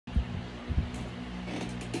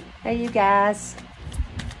Hey you guys,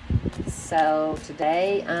 so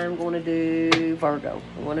today I'm going to do Virgo.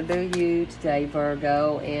 I want to do you today,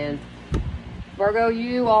 Virgo. And Virgo,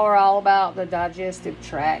 you are all about the digestive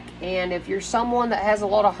tract, and if you're someone that has a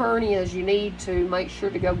lot of hernias, you need to make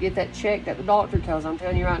sure to go get that checked at the doctor, because I'm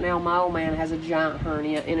telling you right now, my old man has a giant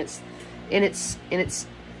hernia, and it's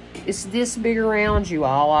this big around you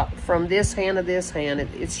all, from this hand to this hand.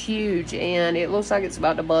 It's huge, and it looks like it's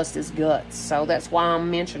about to bust his guts. So that's why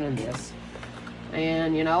I'm mentioning this.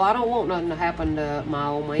 And you know, I don't want nothing to happen to my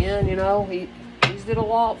old man. You know, he's did a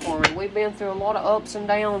lot for me. We've been through a lot of ups and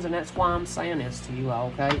downs, and that's why I'm saying this to you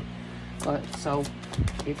all, okay? But so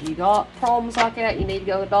if you got problems like that, you need to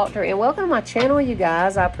go to the doctor. And welcome to my channel, you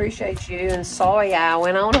guys. I appreciate you, and sorry I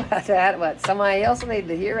went on about that, but somebody else needed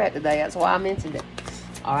to hear that today. That's why I mentioned it.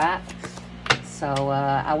 All right, so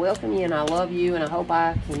I welcome you, and I love you, and I hope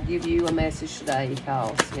I can give you a message today,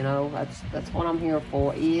 because you know, that's what I'm here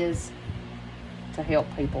for, is to help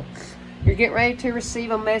people. You're getting ready to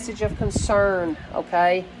receive a message of concern,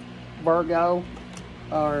 okay, Virgo,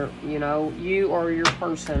 or you know, you or your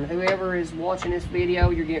person, whoever is watching this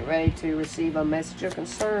video, you're getting ready to receive a message of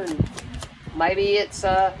concern. Maybe it's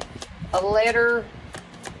a letter.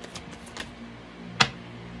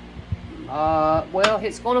 Well,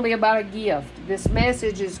 it's going to be about a gift. This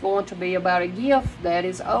message is going to be about a gift that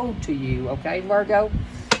is owed to you, okay, Virgo?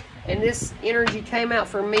 And this energy came out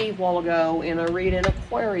for me a while ago in a reading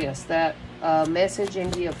Aquarius, that message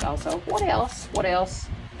and gift also. What else? What else?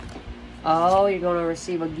 Oh, you're going to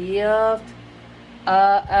receive a gift.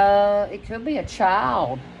 It could be a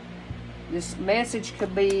child. This message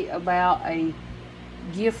could be about a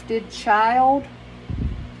gifted child,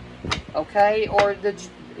 okay? Or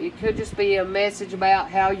it could just be a message about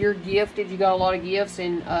how you're gifted. You got a lot of gifts,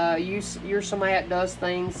 and you're somebody that does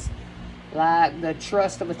things like the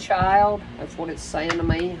trust of a child. That's what it's saying to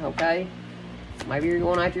me, okay? Maybe you're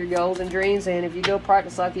going after your goals and dreams, and if you go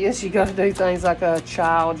practice like this, you got to do things like a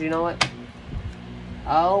child, you know it?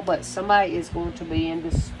 Oh, but somebody is going to be in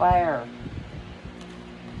despair.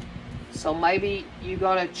 So maybe you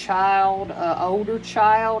got a child, older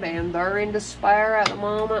child, and they're in despair at the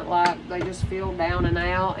moment, like they just feel down and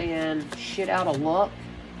out and shit out of luck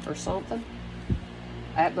or something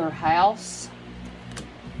at their house,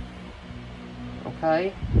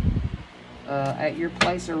 okay? At your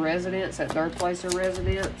place of residence, at their place of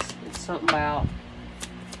residence. It's something about,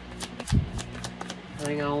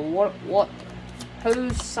 hang on,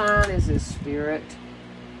 whose sign is this, Spirit?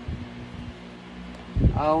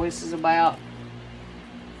 Oh, this is about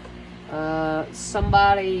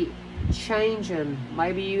somebody changing.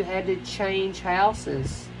 Maybe you had to change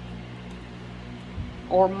houses.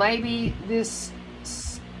 Or maybe this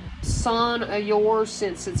son of yours,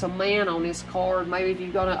 since it's a man on this card, maybe if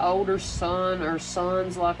you've got an older son or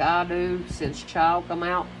sons like I do, since child come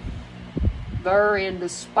out, they're in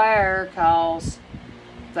despair because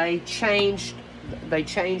they changed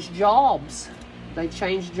jobs. They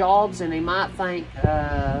change jobs, and they might think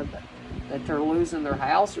that they're losing their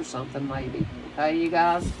house or something, maybe. Okay, you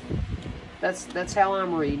guys? That's how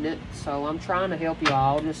I'm reading it. So I'm trying to help you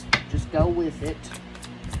all. Just go with it.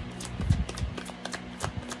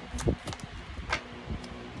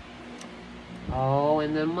 Oh,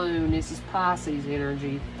 and the moon. This is Pisces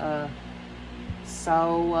energy.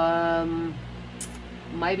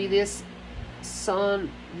 Maybe this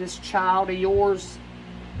son, this child of yours,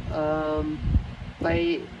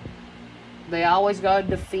 they always got to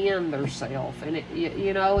defend themselves, and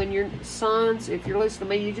you know, and your sons, if you're listening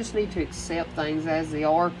to me, you just need to accept things as they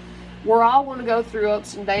are. We're all going to go through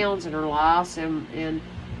ups and downs in our lives,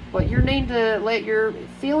 but you need to let your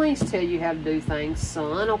feelings tell you how to do things,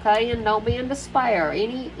 son, okay? And don't be in despair.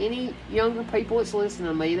 Any younger people that's listening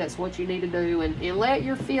to me, that's what you need to do, and let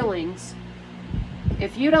your feelings.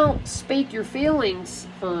 If you don't speak your feelings,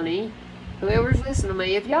 honey, whoever's listening to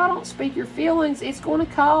me, if y'all don't speak your feelings, it's going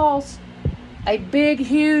to cause a big,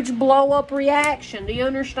 huge blow-up reaction. Do you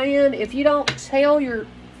understand? If you don't tell your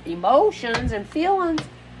emotions and feelings,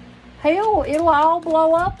 hell, it'll all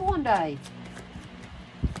blow up one day.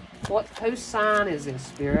 Whose sign is this,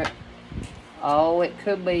 Spirit? Oh, it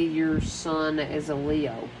could be your son that is a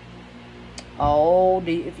Leo. Oh,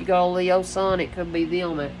 if you got a Leo son, it could be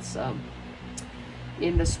them that's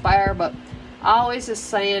in despair. But all this is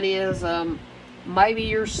saying is, maybe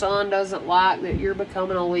your son doesn't like that you're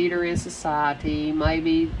becoming a leader in society.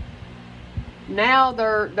 Maybe now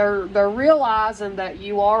they're realizing that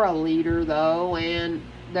you are a leader, though, and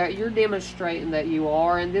that you're demonstrating that you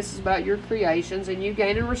are, and this is about your creations, and you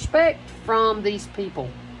gaining respect from these people.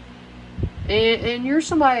 And you're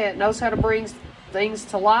somebody that knows how to bring things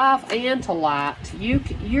to life and to light.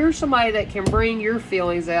 You're somebody that can bring your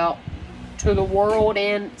feelings out to the world,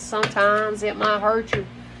 and sometimes it might hurt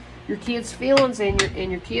your kids' feelings,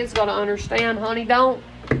 and your kids got to understand, honey, don't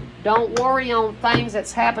worry on things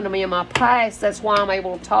that's happened to me in my past. That's why I'm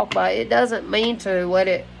able to talk about it. It doesn't mean to let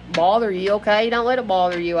it bother you, okay? Don't let it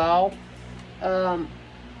bother you all. I'm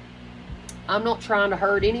not trying to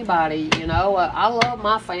hurt anybody, you know. I love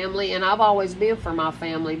my family, and I've always been for my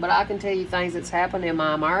family, but I can tell you things that's happened in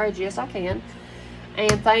my marriage. Yes, I can.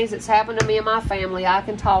 And things that's happened to me and my family, I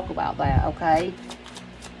can talk about that, okay?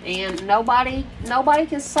 And nobody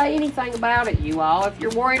can say anything about it, you all. If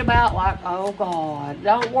you're worried about, like, oh, God,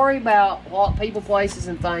 don't worry about what people, places,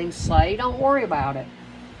 and things say. Don't worry about it.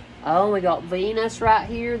 Oh, we got Venus right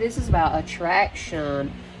here. This is about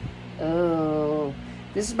attraction. Oh,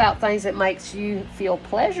 this is about things that makes you feel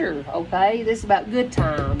pleasure, okay? This is about good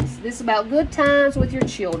times. This is about good times with your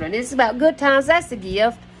children. This is about good times. That's the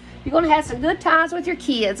gift. You're going to have some good times with your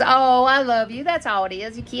kids. Oh, I love you. That's all it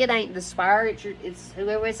is. Your kid ain't despair. It's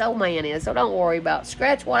whoever its old man is. So don't worry about it.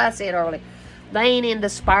 Scratch what I said earlier. They ain't in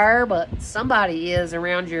despair, but somebody is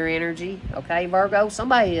around your energy, okay, Virgo?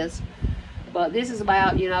 Somebody is. But this is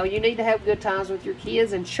about, you know, you need to have good times with your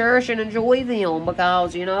kids and cherish and enjoy them,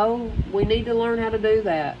 because, you know, we need to learn how to do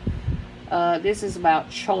that. This is about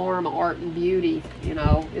charm, art, and beauty, you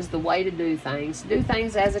know, is the way to do things. Do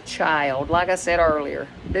things as a child, like I said earlier.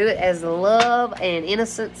 Do it as the love and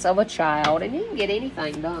innocence of a child, and you can get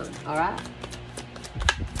anything done, all right?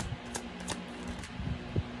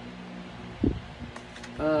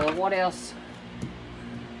 What else?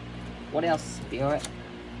 What else, Spirit?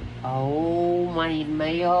 Oh, my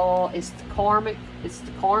male, it's the karmic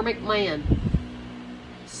man.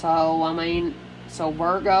 So, I mean, so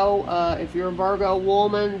Virgo, if you're a Virgo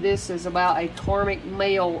woman, this is about a karmic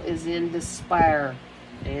male is in despair.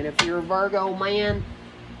 And if you're a Virgo man,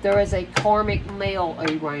 there is a karmic male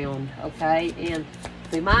around, okay? And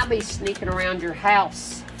they might be sneaking around your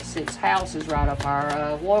house, since house is right up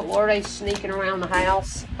here. What are they sneaking around the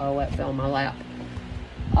house? Oh, that fell in my lap.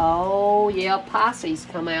 Oh, yeah, Pisces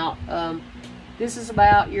come out. This is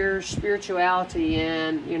about your spirituality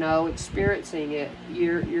and, you know, experiencing it.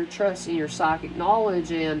 You're trusting your psychic knowledge,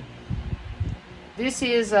 and this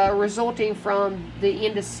is resulting from the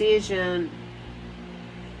indecision,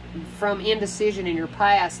 in your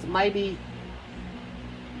past. Maybe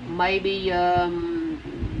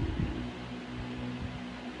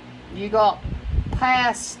you got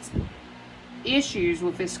past issues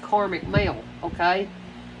with this karmic male, okay?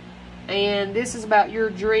 And this is about your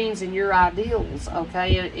dreams and your ideals,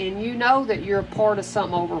 okay? And you know that you're a part of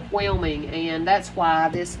something overwhelming, and that's why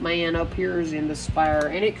this man up here is in despair.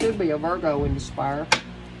 And it could be a Virgo in despair.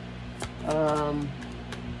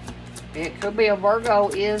 It could be a Virgo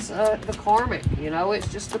is the karmic, you know?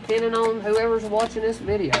 It's just depending on whoever's watching this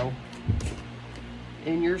video.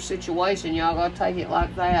 In your situation, y'all gotta take it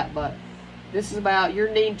like that, but this is about your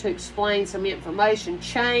need to explain some information,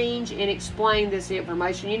 change and explain this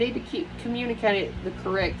information. You need to keep communicating it the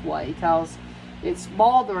correct way, because it's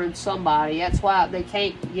bothering somebody. That's why they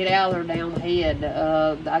can't get out of their damn head.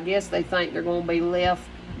 I guess they think they're going to be left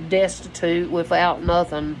destitute without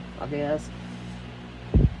nothing, I guess.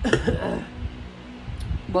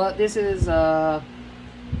 But this is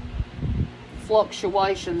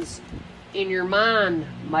fluctuations in your mind.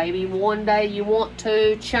 Maybe one day you want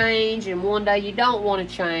to change and one day you don't want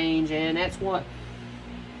to change, and that's what,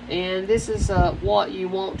 and this is what you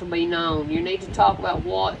want to be known. You need to talk about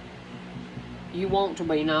what you want to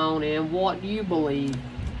be known and what you believe,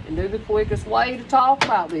 and do the quickest way to talk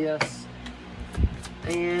about this.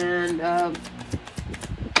 And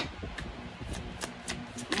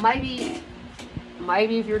maybe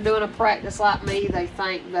if you're doing a practice like me, they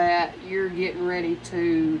think that you're getting ready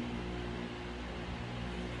to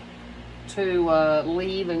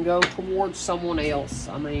leave and go towards someone else.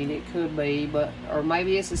 I mean, it could be, but, or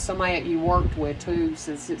maybe this is somebody that you worked with too,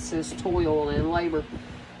 since it says toil and labor.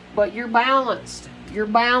 But you're balanced. You're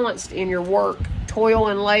balanced in your work. Toil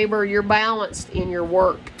and labor, you're balanced in your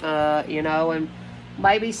work, you know, and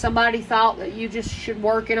maybe somebody thought that you just should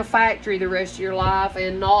work in a factory the rest of your life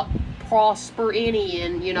and not prosper any,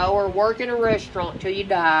 and, you know, or work in a restaurant till you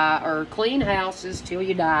die, or clean houses till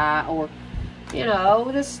you die, or, you know,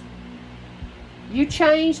 just, you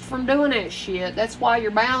changed from doing that shit. That's why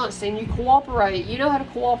you're balanced and you cooperate. You know how to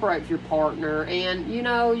cooperate with your partner, and you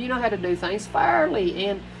know how to do things fairly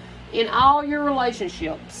and in all your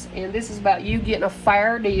relationships. And this is about you getting a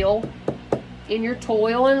fair deal in your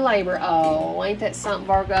toil and labor. Oh, ain't that something,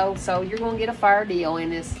 Virgo? So you're going to get a fair deal in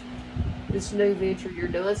this this new venture you're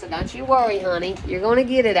doing. So don't you worry, honey. You're going to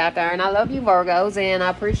get it out there. And I love you, Virgos, and I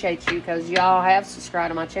appreciate you because y'all have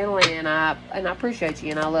subscribed to my channel, and I appreciate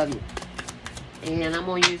you, and I love you. And I'm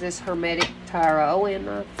going to use this Hermetic Tarot,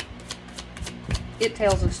 and it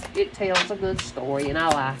tells a good story, and I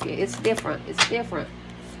like it. It's different. It's different.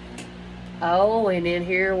 Oh, and then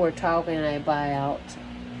here we're talking about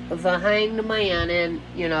the Hanged Man, and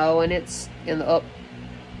you know, and it's in the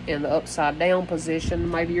upside down position.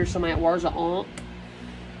 Maybe you're somebody that wears an ankh.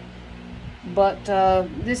 But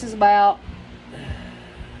this is about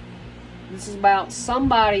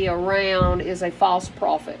somebody around is a false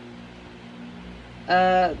prophet.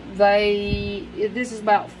 This is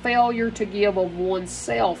about failure to give of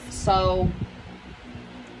oneself. So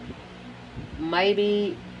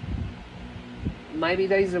maybe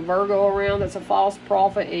there's a Virgo around that's a false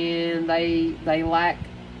prophet, and they lack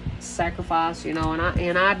sacrifice, you know,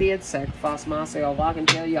 and I did sacrifice myself. I can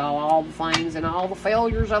tell y'all all the things and all the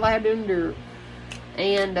failures that I had to endure.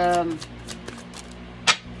 And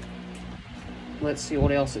let's see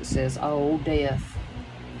what else it says. Oh, death.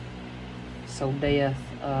 So death.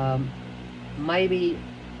 Maybe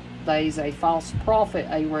there's a false prophet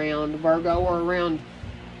around Virgo, or around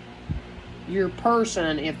your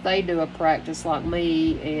person if they do a practice like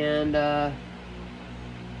me, and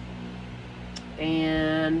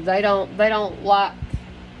they don't like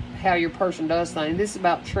how your person does things. This is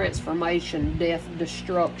about transformation, death,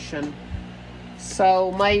 destruction.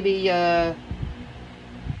 So maybe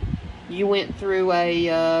you went through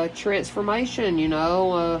a transformation, you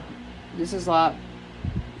know. This is like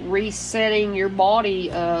resetting your body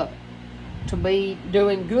to be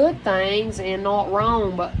doing good things and not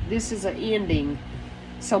wrong, but this is an ending.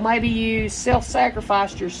 So maybe you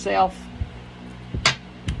self-sacrificed yourself,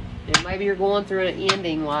 and maybe you're going through an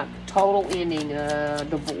ending, like total ending,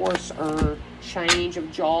 divorce or change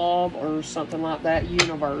of job or something like that,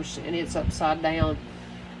 universe, and it's upside down.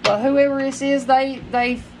 But whoever this is, they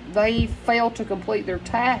fail to complete their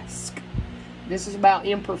task. This is about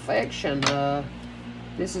imperfection.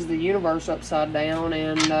 This is the universe upside down,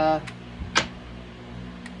 and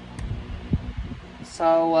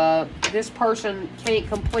so this person can't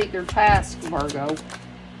complete their task, Virgo.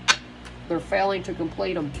 They're failing to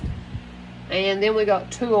complete them. And then we got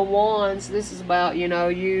Two of Wands. This is about, you know,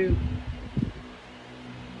 your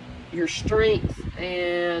strength,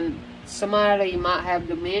 and somebody might have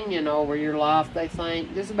dominion over your life, they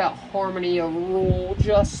think. This is about harmony of rule,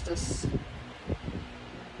 justice,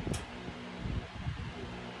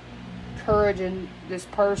 courage, and this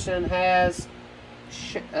person has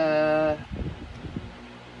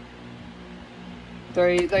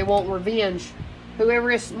they want revenge. Whoever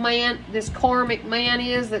this karmic man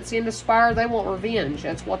is that's in the spire, they want revenge.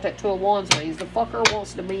 That's what that Two of Wands means. The fucker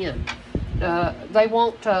wants dominion. They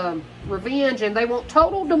want revenge, and they want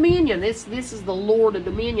total dominion. This is the Lord of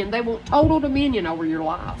Dominion. They want total dominion over your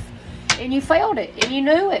life. And you failed it, and you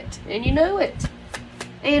knew it, and you knew it.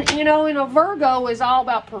 And, you know, a Virgo is all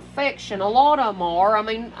about perfection. A lot of them are. I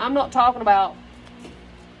mean, I'm not talking about,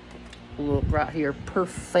 look right here,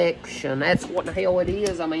 perfection. That's what the hell it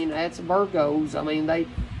is. I mean, that's Virgos. I mean,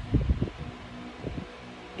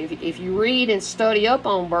 if you read and study up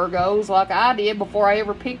on Virgos like I did before I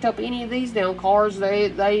ever picked up any of these down cards,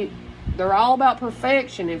 they're all about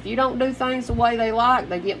perfection. If you don't do things the way they like,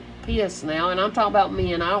 they get pissed now. And I'm talking about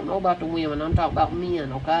men. I don't know about the women. I'm talking about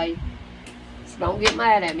men, okay? So don't get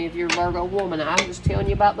mad at me if you're a Virgo woman. I'm just telling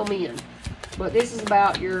you about the men. But this is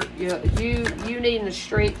about you needing the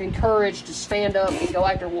strength and courage to stand up and go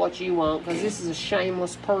after what you want, because this is a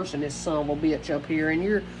shameless person, this son of a bitch up here. And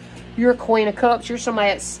you're a Queen of Cups. You're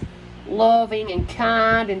somebody that's loving and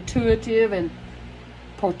kind, intuitive and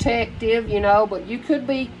protective, you know. But you could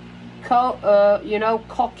be, you know,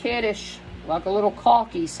 coquettish, like a little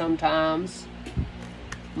cocky sometimes.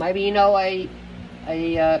 Maybe, you know, a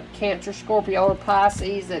Cancer, Scorpio, or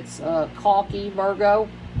Pisces that's cocky, Virgo.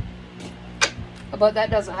 But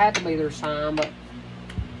that doesn't have to be their sign.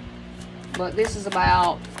 But this is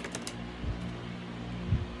about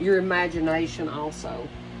your imagination also.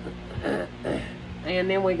 And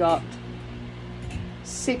then we got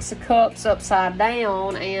Six of Cups upside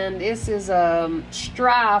down, and this is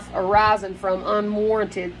strife arising from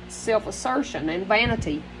unwarranted self-assertion and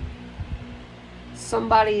vanity.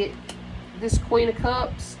 Somebody, this Queen of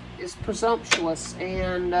Cups is presumptuous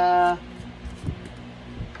and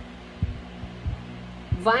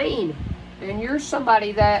vain, and you're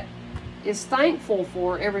somebody that is thankful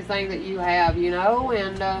for everything that you have, you know,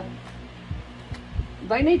 and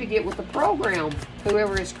they need to get with the program.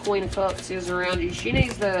 Whoever this Queen of Cups is around you, she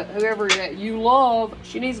needs to, whoever that you love,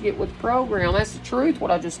 she needs to get with the program. That's the truth,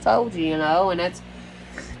 what I just told you, you know. And that's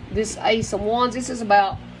this Ace of Wands. This is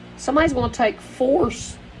about somebody's going to take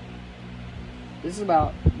force. This is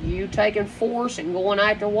about you taking force and going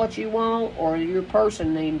after what you want, or your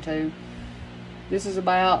person needing to. This is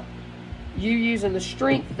about you using the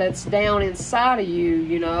strength that's down inside of you,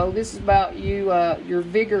 you know. This is about you, your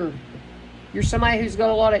vigor. You're somebody who's got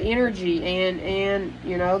a lot of energy, and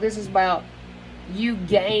you know, this is about you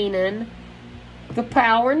gaining the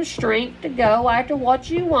power and the strength to go after what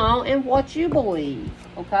you want and what you believe,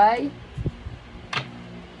 okay?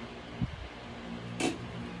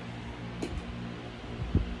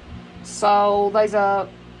 So there's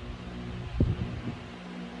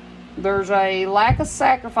a lack of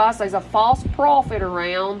sacrifice. There's a false prophet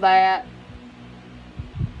around that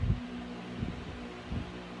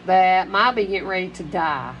might be getting ready to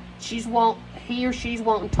die. He or she's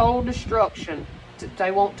wanting total destruction.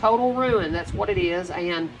 They want total ruin. That's what it is.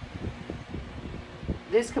 And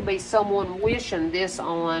this could be someone wishing this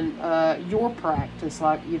on your practice.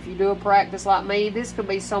 Like if you do a practice like me, this could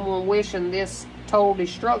be someone wishing this total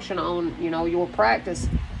destruction on, you know, your practice.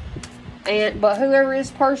 But whoever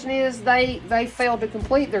this person is, they failed to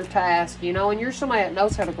complete their task, you know. And you're somebody that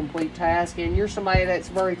knows how to complete tasks, and you're somebody that's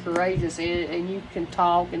very courageous, and you can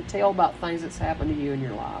talk and tell about things that's happened to you in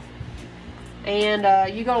your life.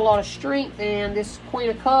 And you got a lot of strength. And this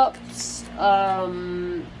Queen of Cups,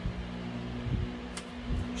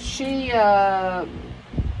 she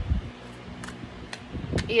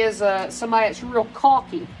is somebody that's real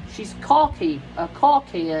cocky. She's cocky, a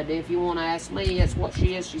cockhead, if you want to ask me. That's what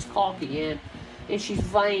she is. She's cocky, and she's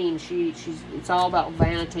vain. It's all about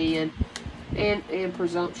vanity and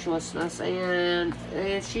presumptuousness, and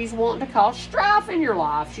she's wanting to cause strife in your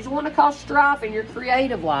life. She's wanting to cause strife in your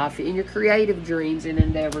creative life, in your creative dreams and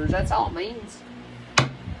endeavors. That's all it means.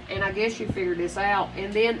 And I guess you figured this out.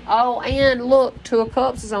 And then, oh, and look, Two of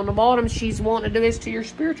Cups is on the bottom. She's wanting to do this to your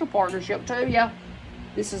spiritual partnership too. Yeah,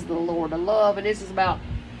 this is the Lord of Love, and this is about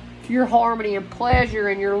your harmony and pleasure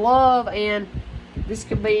and your love. And this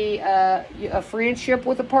could be a friendship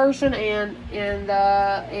with a person, and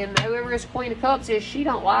whoever this Queen of Cups is, she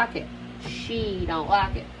don't like it. She don't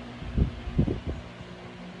like it.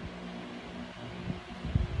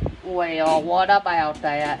 Well, what about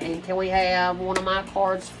that? And can we have one of my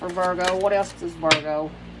cards for Virgo? What else is Virgo?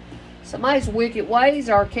 Somebody's wicked ways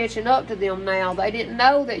are catching up to them now. They didn't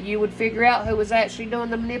know that you would figure out who was actually doing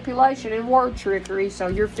the manipulation and word trickery. So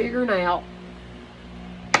you're figuring out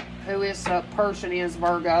who this person is,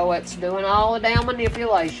 Virgo, that's doing all the damn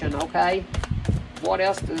manipulation, okay? What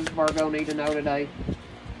else does Virgo need to know today?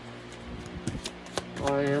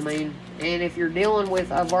 Well, I mean, and if you're dealing with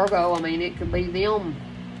a Virgo, I mean, it could be them.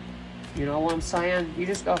 You know what I'm saying? You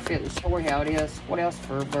just gotta fit the story how it is. What else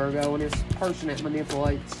for Virgo and this person that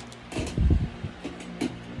manipulates?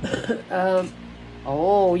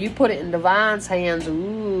 Oh, you put it in Divine's hands.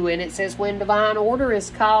 Ooh, and it says when divine order is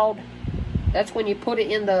called, that's when you put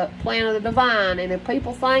it in the plan of the divine. And if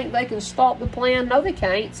people think they can stop the plan, no, they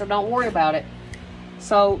can't. So don't worry about it.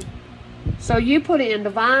 So you put it in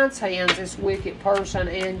Divine's hands, this wicked person,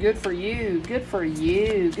 and good for you. Good for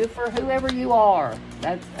you. Good for whoever you are.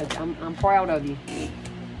 I'm proud of you.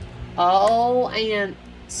 Oh, and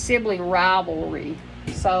sibling rivalry.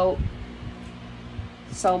 So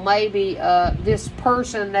maybe this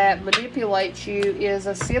person that manipulates you is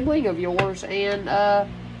a sibling of yours, and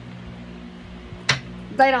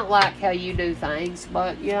they don't like how you do things.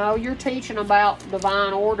 But, you know, you're teaching them about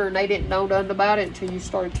divine order, and they didn't know nothing about it until you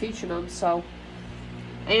started teaching them. So,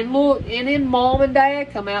 and look, and then mom and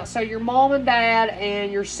dad come out. So your mom and dad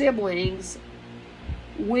and your siblings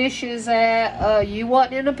wishes that you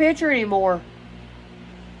wasn't in the picture anymore,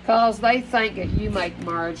 because they think that you make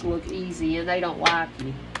marriage look easy, and they don't like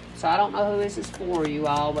you. So I don't know who this is for, you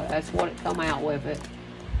all, but that's what it come out with it.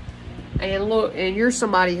 And look, and you're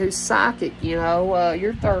somebody who's psychic, you know,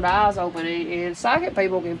 your third eye's open, and psychic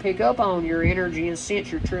people can pick up on your energy and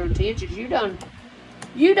sense your true intentions. You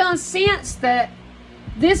done sense that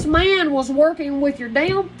this man was working with your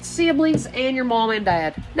damn siblings and your mom and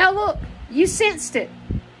dad. Now look, you sensed it.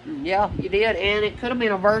 Yeah, you did, and it could have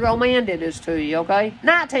been a Virgo man did this to you, okay?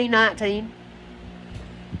 1919.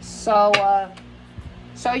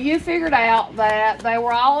 So you figured out that they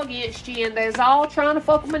were all against you, and they was all trying to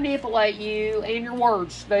fucking manipulate you and your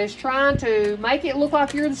words. They was trying to make it look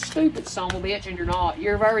like you're the stupid son of a bitch, and you're not.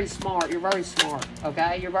 You're very smart. You're very smart,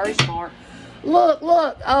 okay? You're very smart. Look.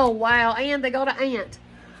 Oh, wow. And they got an aunt.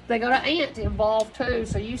 They got an aunt involved, too.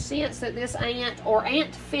 So you sense that this aunt or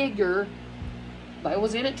aunt figure They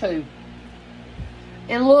was in it too.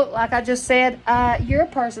 And look, like I just said, you're a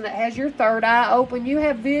person that has your third eye open. You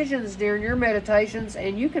have visions during your meditations,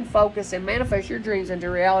 and you can focus and manifest your dreams into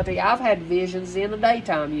reality. I've had visions in the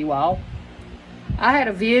daytime, you all. I had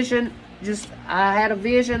a vision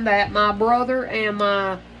that my brother and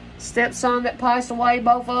my stepson that passed away,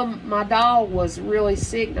 both of them, my dog was really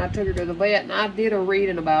sick, and I took her to the vet, and I did a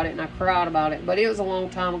reading about it, and I cried about it. But it was a long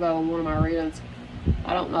time ago in one of my readings.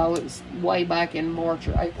 I don't know, it was way back in March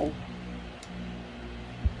or April.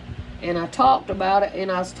 And I talked about it,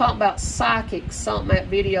 and I was talking about psychics. Something that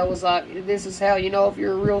video was like, this is how you know if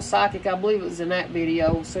you're a real psychic. I believe it was in that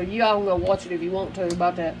video. So you all can go watch it if you want to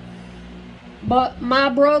about that. But my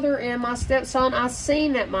brother and my stepson, I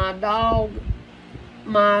seen that my dog,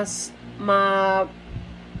 my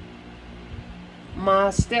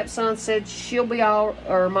stepson said she'll be all,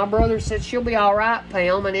 or my brother said she'll be all right,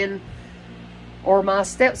 Pam, and then, or my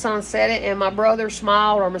stepson said it, and my brother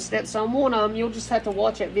smiled, or my stepson, one of them. You'll just have to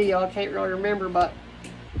watch that video. I can't really remember, but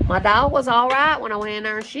my dog was all right when I went in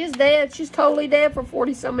there. She's dead. She's totally dead for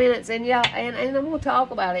 40-some minutes. And yeah, and I'm going to talk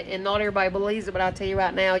about it. And not everybody believes it, but I'll tell you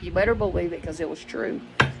right now, you better believe it because it was true.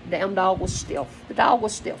 Damn dog was stiff. The dog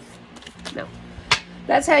was stiff. No.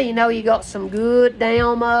 That's how you know you got some good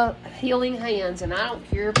damn healing hands. And I don't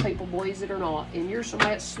care if people believe it or not. And you're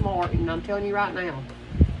somebody that's smart. And I'm telling you right now,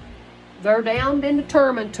 they're damned and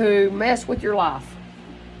determined to mess with your life.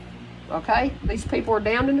 Okay? These people are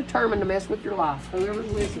damned and determined to mess with your life.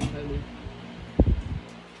 Whoever's listening to me.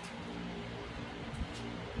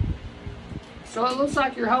 So it looks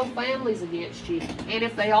like your whole family's against you. And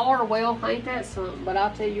if they are, well, ain't that something? But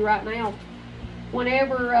I'll tell you right now,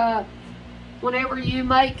 whenever you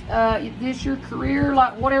make this your career,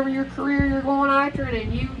 like whatever your career you're going after,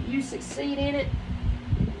 and you succeed in it,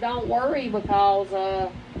 don't worry, because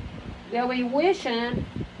they'll be wishing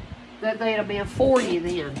that they'd have been for you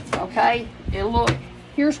then, okay? And look,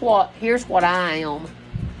 here's what I am.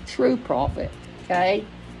 True prophet, okay?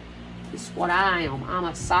 This is what I am. I'm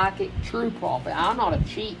a psychic true prophet. I'm not a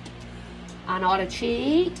cheat. I'm not a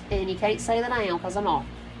cheat, and you can't say that I am, because I'm not.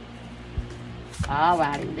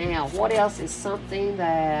 Alrighty, now, what else is something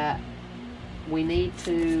that we need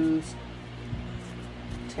to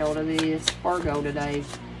tell to this Virgo today?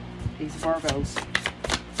 These Virgos.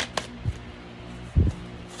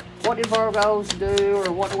 What do Virgos do,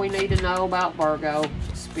 or what do we need to know about Virgo,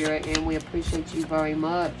 Spirit? And we appreciate you very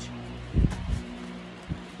much.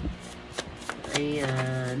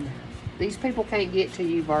 And these people can't get to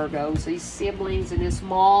you, Virgos. These siblings and this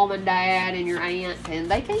mom and dad and your aunt, and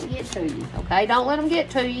they can't get to you, okay? Don't let them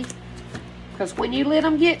get to you. Because when you let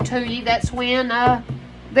them get to you, that's when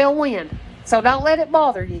they'll win. So don't let it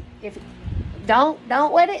bother you. Don't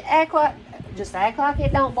let it just act like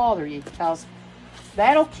it don't bother you, because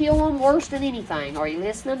that'll kill them worse than anything. Are you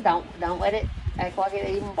listening? Don't let it act like it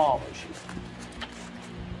even bothers you.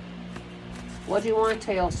 What do you want to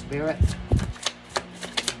tell, Spirit?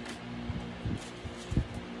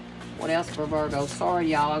 What else for Virgo? Sorry,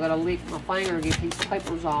 y'all. I gotta lick my finger to get these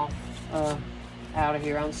papers off out of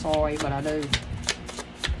here. I'm sorry, but I do.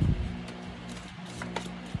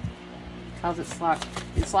 Because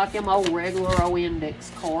it's like them old regular old index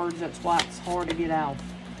cards. That's why it's hard to get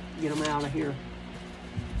them out of here.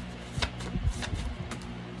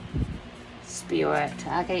 Spirit,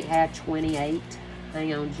 I can't have 28.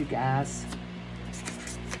 Hang on, you guys.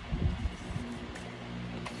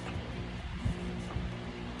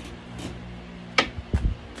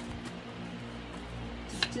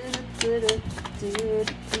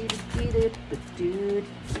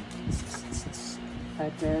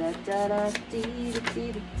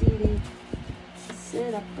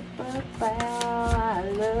 I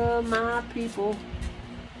love my people.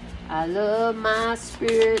 I love my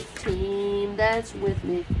spirit team that's with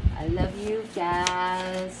me. I love you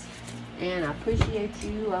guys. And I appreciate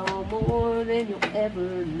you all more than you'll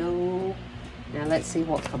ever know. Now let's see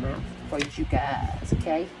what come out for you guys,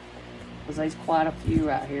 okay? Because there's quite a few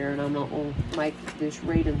right here, and I'm not going to make this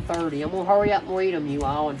reading 30. I'm going to hurry up and read them, you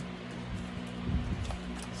all, and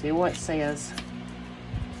see what it says.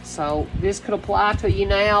 So this could apply to you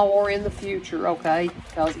now or in the future, okay?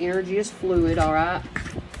 Because energy is fluid, all right?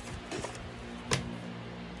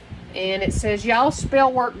 And it says, y'all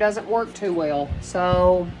spell work doesn't work too well.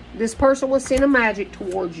 So this person was sending magic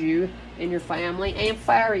towards you and your family, and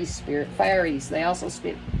fairies, Spirit, fairies. They also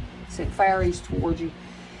sent fairies towards you.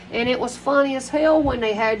 And it was funny as hell when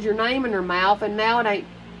they had your name in their mouth, and now it ain't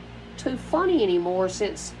too funny anymore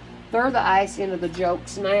since they're the ice end of the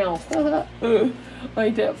jokes now.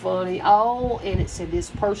 Ain't that funny? Oh, and it said this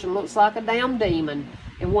person looks like a damn demon.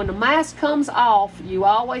 And when the mask comes off, you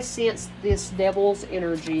always sense this devil's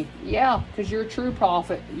energy. Yeah, because you're a true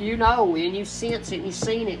prophet. You know, and you sense it, and you've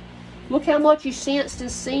seen it. Look how much you sensed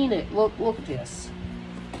and seen it. Look at this.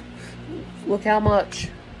 Look how much.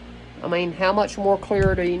 I mean, how much more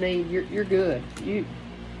clear do you need? You're good. You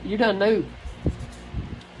done knew.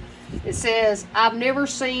 It says, I've never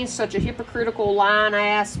seen such a hypocritical,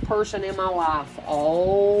 lying-ass person in my life.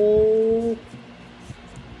 Oh.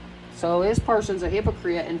 So this person's a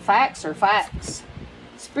hypocrite, and facts are facts.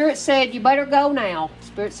 Spirit said, you better go now.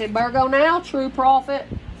 Spirit said, better go now, true prophet.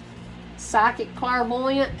 Psychic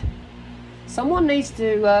clairvoyant. Someone needs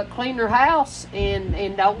to clean their house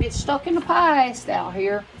and don't get stuck in the past out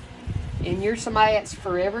here. And you're somebody that's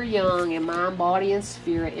forever young in mind, body, and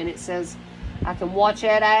spirit. And it says, I can watch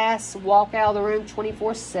that ass walk out of the room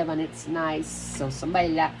 24/7. It's nice. So somebody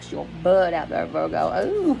likes your butt out there, Virgo.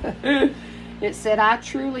 Ooh. It said, I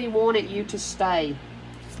truly wanted you to stay.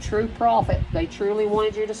 True prophet. They truly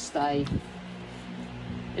wanted you to stay.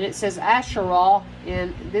 And it says Asherah,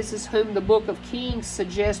 and this is whom the book of Kings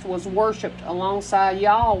suggests was worshipped alongside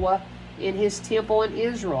Yahweh in his temple in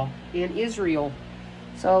Israel.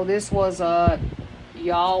 So this was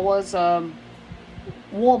Yahweh's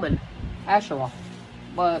woman, Asherah.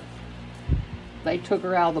 But they took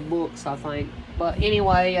her out of the books, I think. But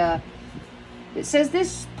anyway, it says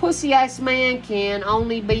this pussy-ass man can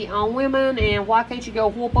only beat on women, and why can't you go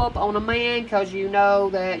whoop up on a man? Because you know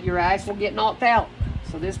that your ass will get knocked out.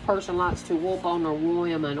 So this person likes to whoop on a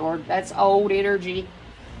woman, or that's old energy.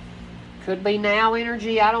 Could be now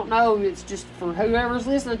energy. I don't know. It's just for whoever's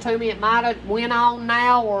listening to me. It might have went on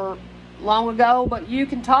now or long ago, but you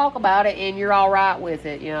can talk about it and you're all right with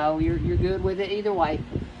it. You know, you're good with it either way.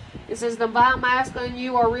 It says the divine masculine,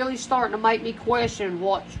 you are really starting to make me question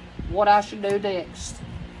what I should do next.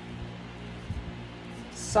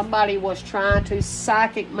 Somebody was trying to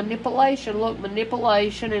psychic manipulation. Look,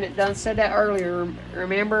 manipulation, and it done said that earlier.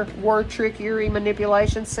 Remember, word trickery,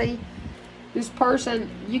 manipulation. See, this person,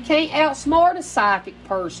 you can't outsmart a psychic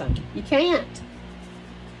person. You can't.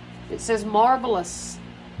 It says marvelous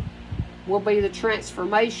will be the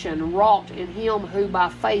transformation wrought in him who by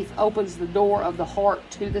faith opens the door of the heart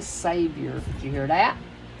to the Savior. Did you hear that?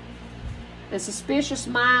 And suspicious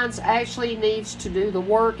minds actually needs to do the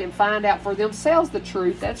work and find out for themselves the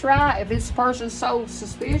truth. That's right. If this person's so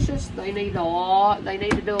suspicious, they need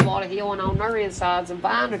to do a lot of healing on their insides and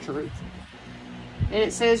find the truth. And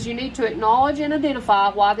it says you need to acknowledge and identify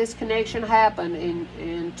why this connection happened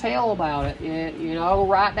and tell about it. You know,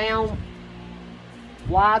 write down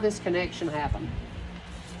why this connection happened.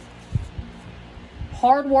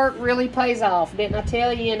 Hard work really pays off. Didn't I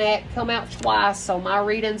tell you? And that come out twice, so my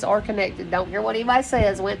readings are connected. Don't care what anybody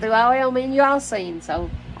says. Went through all of them and you all seen. So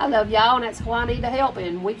I love y'all, and that's who I need to help.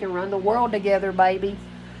 And we can run the world together, baby.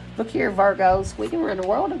 Look here, Virgos. We can run the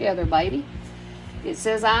world together, baby. It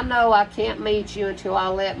says, I know I can't meet you until I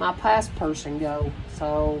let my past person go.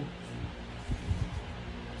 So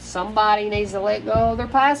somebody needs to let go of their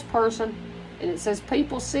past person. And it says,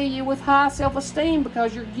 people see you with high self-esteem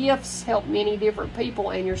because your gifts help many different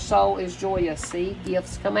people and your soul is joyous. See,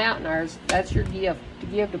 gifts come out in ours. That's your gift to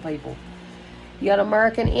give to people. You got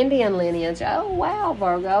American Indian lineage. Oh, wow,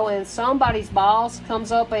 Virgo. And somebody's boss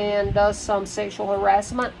comes up and does some sexual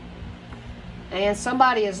harassment. And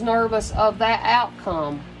somebody is nervous of that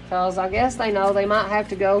outcome because I guess they know they might have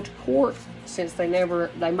to go to court since they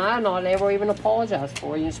might not ever even apologize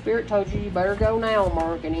for you. And Spirit told you better go now,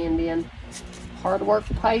 American Indian. Hard work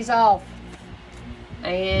pays off.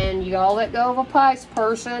 And you gotta let go of a past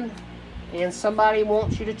person. And somebody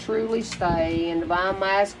wants you to truly stay. And Divine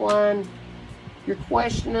Masculine, you're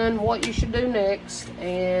questioning what you should do next.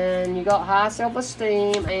 And you got high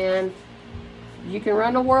self-esteem. And you can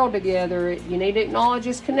run the world together. You need to acknowledge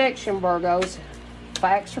this connection, Virgos.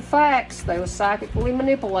 Facts are facts. They were psychically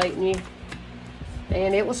manipulating you.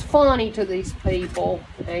 And it was funny to these people.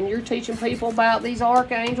 And you're teaching people about these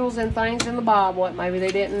archangels and things in the Bible that maybe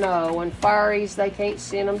they didn't know. And fairies, they can't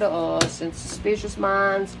send them to us. And suspicious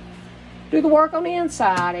minds, do the work on the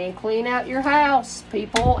inside and clean out your house,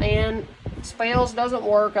 people. And spells doesn't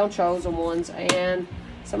work on chosen ones. And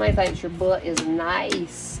somebody thinks your butt is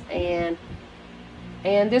nice. And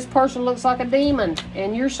this person looks like a demon.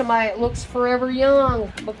 And you're somebody that looks forever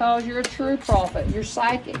young because you're a true prophet. You're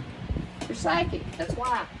psychic. You're psychic. That's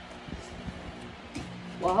why.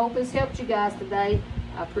 Well, I hope this helped you guys today.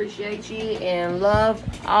 I appreciate you and love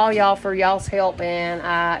all y'all for y'all's help.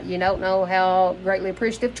 And you don't know how greatly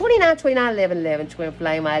appreciative. 29, 29, 11, 11, Twin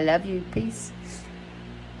Flame. I love you. Peace.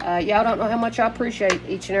 Y'all don't know how much I appreciate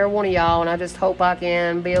each and every one of y'all. And I just hope I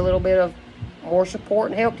can be a little bit of more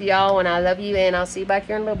support and help to y'all. And I love you. And I'll see you back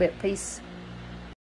here in a little bit. Peace.